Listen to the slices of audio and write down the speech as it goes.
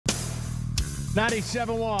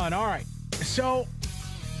97.1. All right. So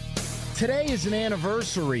today is an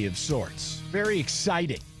anniversary of sorts. Very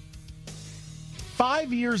exciting.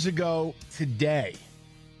 5 years ago today,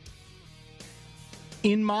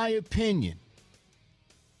 in my opinion,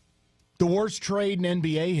 the worst trade in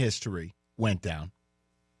NBA history went down.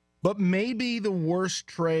 But maybe the worst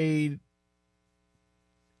trade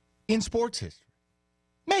in sports history.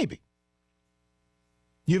 Maybe.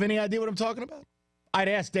 You have any idea what I'm talking about? I'd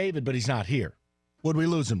ask David, but he's not here. Would we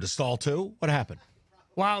lose him to Stall 2? What happened?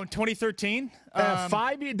 Wow, in 2013?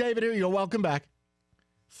 5 years, David, here you go. Welcome back.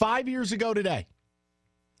 5 years ago today,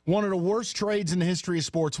 one of the worst trades in the history of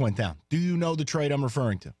sports went down. Do you know the trade I'm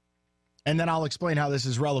referring to? And then I'll explain how this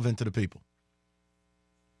is relevant to the people.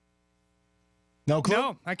 No clue?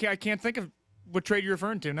 No, I can't think of what trade you're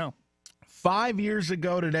referring to, no. 5 years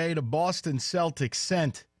ago today, the Boston Celtics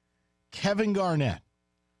sent Kevin Garnett,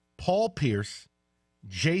 Paul Pierce,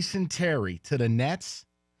 Jason Terry to the Nets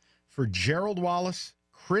for Gerald Wallace,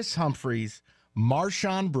 Chris Humphries,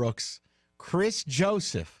 Marshawn Brooks, Chris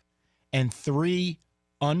Joseph, and 3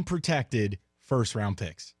 unprotected first-round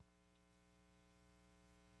picks.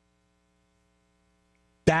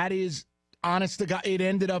 That is, honest to God, it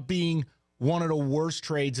ended up being one of the worst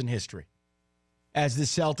trades in history, as the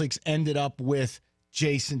Celtics ended up with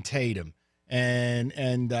Jason Tatum and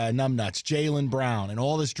numbnuts, Jaylen Brown, and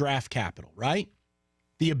all this draft capital, right?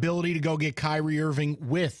 The ability to go get Kyrie Irving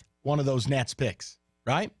with one of those Nets picks,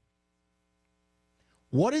 right?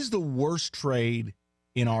 What is the worst trade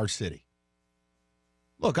in our city?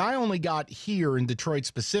 Look, I only got here in Detroit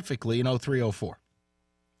specifically in 03-04.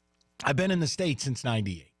 I've been in the States since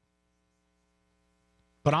 98.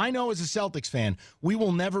 But I know as a Celtics fan, we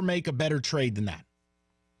will never make a better trade than that.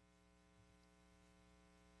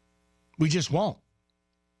 We just won't.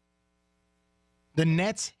 The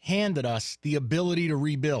Nets handed us the ability to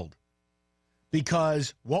rebuild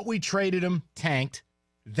because what we traded them tanked.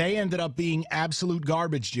 They ended up being absolute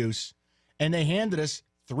garbage juice, and they handed us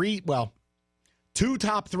 2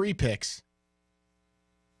 top 3 picks.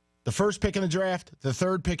 The first pick in the draft, the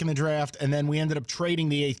third pick in the draft, and then we ended up trading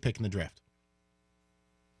the 8th pick in the draft.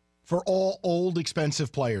 For all old,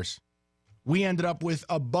 expensive players. We ended up with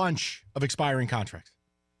a bunch of expiring contracts,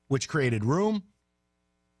 which created room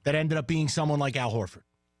that ended up being someone like Al Horford,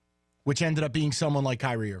 which ended up being someone like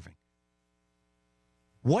Kyrie Irving.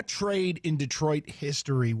 What trade in Detroit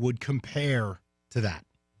history would compare to that?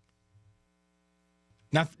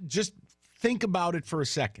 Now, just think about it for a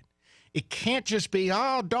second. It can't just be,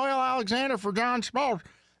 Doyle Alexander for John Smoltz.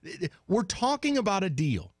 We're talking about a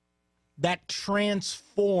deal that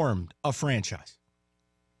transformed a franchise.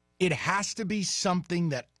 It has to be something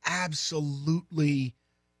that absolutely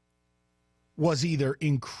was either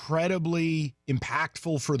incredibly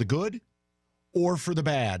impactful for the good or for the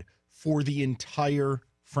bad for the entire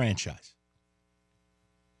franchise.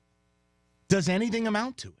 Does anything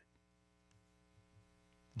amount to it?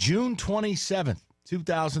 June 27th,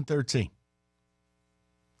 2013.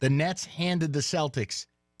 The Nets handed the Celtics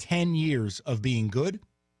 10 years of being good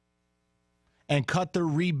and cut their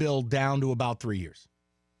rebuild down to about 3 years.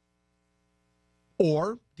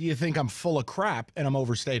 Or do you think I'm full of crap and I'm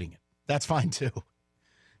overstating it? That's fine, too.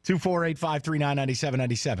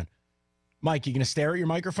 248-539-9797. Mike, you going to stare at your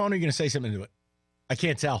microphone or are you going to say something to it? I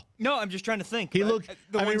can't tell. No, I'm just trying to think. He looked,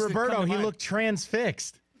 Roberto, he looked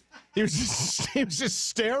transfixed. He was just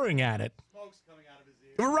staring at it. Smoke's coming out of his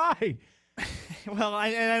ear. Right. Well,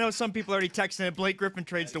 I know some people already texting it. Blake Griffin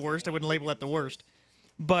trade's the worst. I wouldn't label it the worst.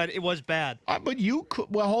 But it was bad. But you could,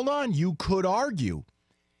 well, hold on. You could argue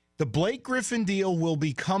the Blake Griffin deal will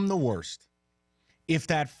become the worst if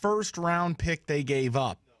that first-round pick they gave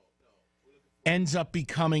up ends up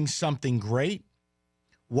becoming something great,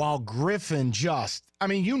 while Griffin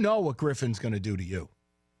you know what Griffin's going to do to you.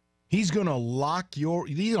 He's going to lock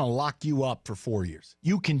you up for 4 years.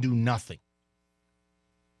 You can do nothing.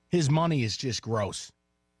 His money is just gross.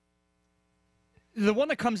 The one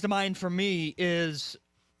that comes to mind for me is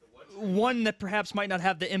one that perhaps might not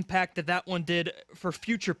have the impact that one did for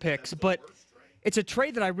future picks, but it's a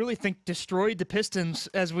trade that I really think destroyed the Pistons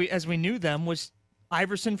as we knew them, was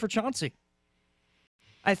Iverson for Chauncey.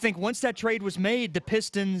 I think once that trade was made, the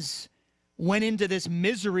Pistons went into this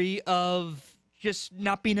misery of just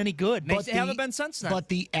not being any good. They haven't been since then. But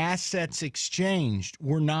the assets exchanged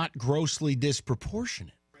were not grossly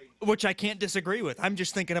disproportionate. Which I can't disagree with. I'm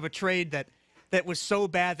just thinking of a trade that was so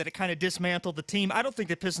bad that it kind of dismantled the team. I don't think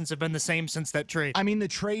the Pistons have been the same since that trade. I mean, the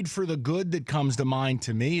trade for the good that comes to mind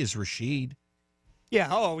to me is Rasheed. Yeah,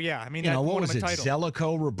 oh, yeah. I mean, what was it?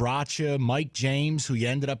 Zellico, Rebraca, Mike James, who you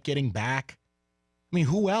ended up getting back. I mean,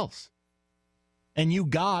 who else? and you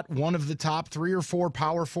got one of the top 3 or 4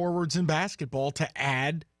 power forwards in basketball to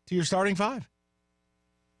add to your starting 5.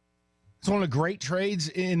 It's one of the great trades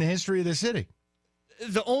in the history of the city.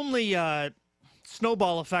 The only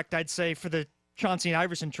snowball effect, I'd say, for the Chauncey and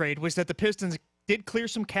Iverson trade was that the Pistons did clear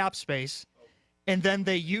some cap space, and then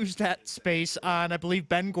they used that space on, I believe,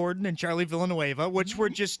 Ben Gordon and Charlie Villanueva, which were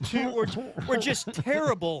just were just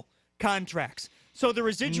terrible contracts. So the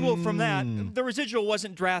residual from that, the residual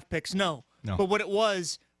wasn't draft picks, no. But what it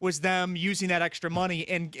was them using that extra money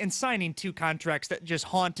and signing 2 contracts that just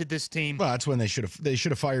haunted this team. Well, that's when they should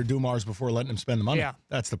have fired Dumars before letting him spend the money. Yeah.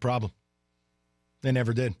 That's the problem. They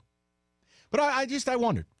never did. But I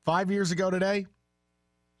wondered, 5 years ago today,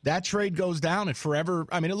 that trade goes down and forever.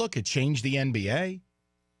 I mean, look, it changed the NBA.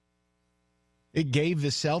 It gave the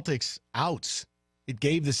Celtics outs. It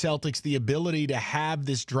gave the Celtics the ability to have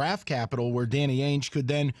this draft capital where Danny Ainge could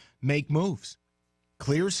then make moves,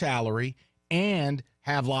 clear salary, and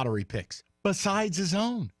have lottery picks besides his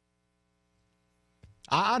own.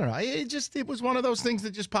 I don't know. It was one of those things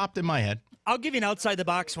that just popped in my head. I'll give you an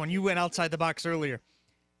outside-the-box one. You went outside the box earlier.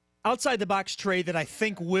 Outside-the-box trade that I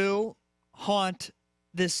think will haunt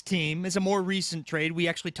this team is a more recent trade. We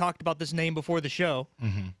actually talked about this name before the show.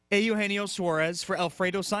 Eugenio Suarez for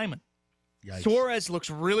Alfredo Simon. Yikes. Suarez looks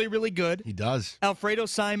really, really good. He does. Alfredo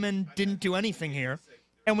Simon didn't do anything here.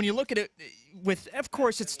 And when you look at it, of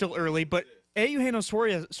course it's still early, but Eugenio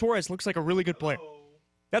Suarez looks like a really good player.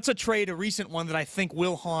 That's a trade, a recent one, that I think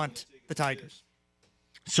will haunt the Tigers.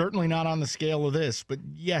 Certainly not on the scale of this, but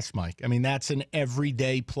yes, Mike. I mean, that's an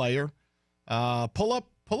everyday player. Pull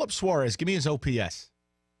up Suarez. Give me his OPS.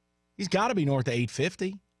 He's got to be north of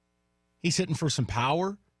 850. He's hitting for some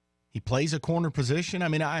power. He plays a corner position. I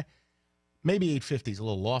mean, maybe 850 is a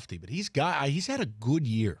little lofty, but he's had a good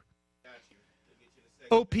year.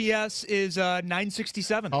 OPS is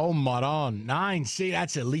 967. Oh, Maron, 9. See,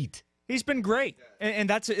 that's elite. He's been great, and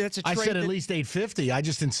that's a trade. I said at least 850. I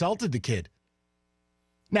just insulted the kid.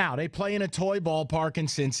 Now, they play in a toy ballpark in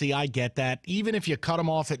Cincy. I get that. Even if you cut him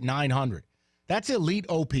off at 900, that's elite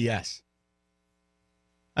OPS.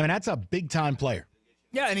 I mean, that's a big-time player.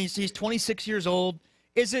 Yeah, and he's 26 years old.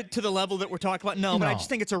 Is it to the level that we're talking about? No, but I just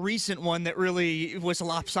think it's a recent one that really was a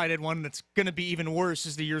lopsided one that's going to be even worse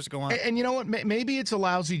as the years go on. And you know what? Maybe it's a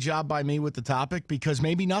lousy job by me with the topic because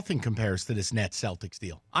maybe nothing compares to this Nets Celtics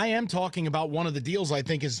deal. I am talking about one of the deals I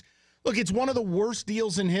think is, look, it's one of the worst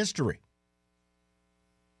deals in history.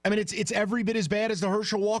 I mean, it's every bit as bad as the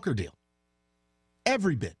Herschel Walker deal.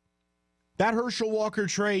 Every bit. That Herschel Walker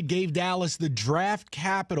trade gave Dallas the draft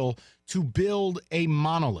capital to build a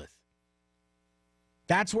monolith.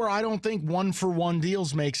 That's where I don't think one-for-one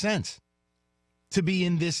deals make sense to be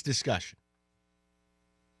in this discussion.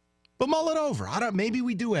 But mull it over. Maybe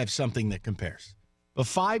we do have something that compares. But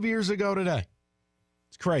 5 years ago today,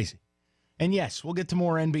 it's crazy. And yes, we'll get to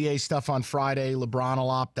more NBA stuff on Friday. LeBron will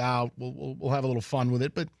opt out. We'll have a little fun with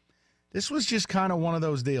it. But this was just kind of one of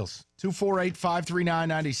those deals.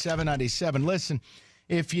 248-539-9797. Listen,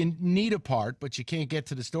 if you need a part but you can't get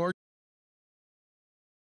to the store,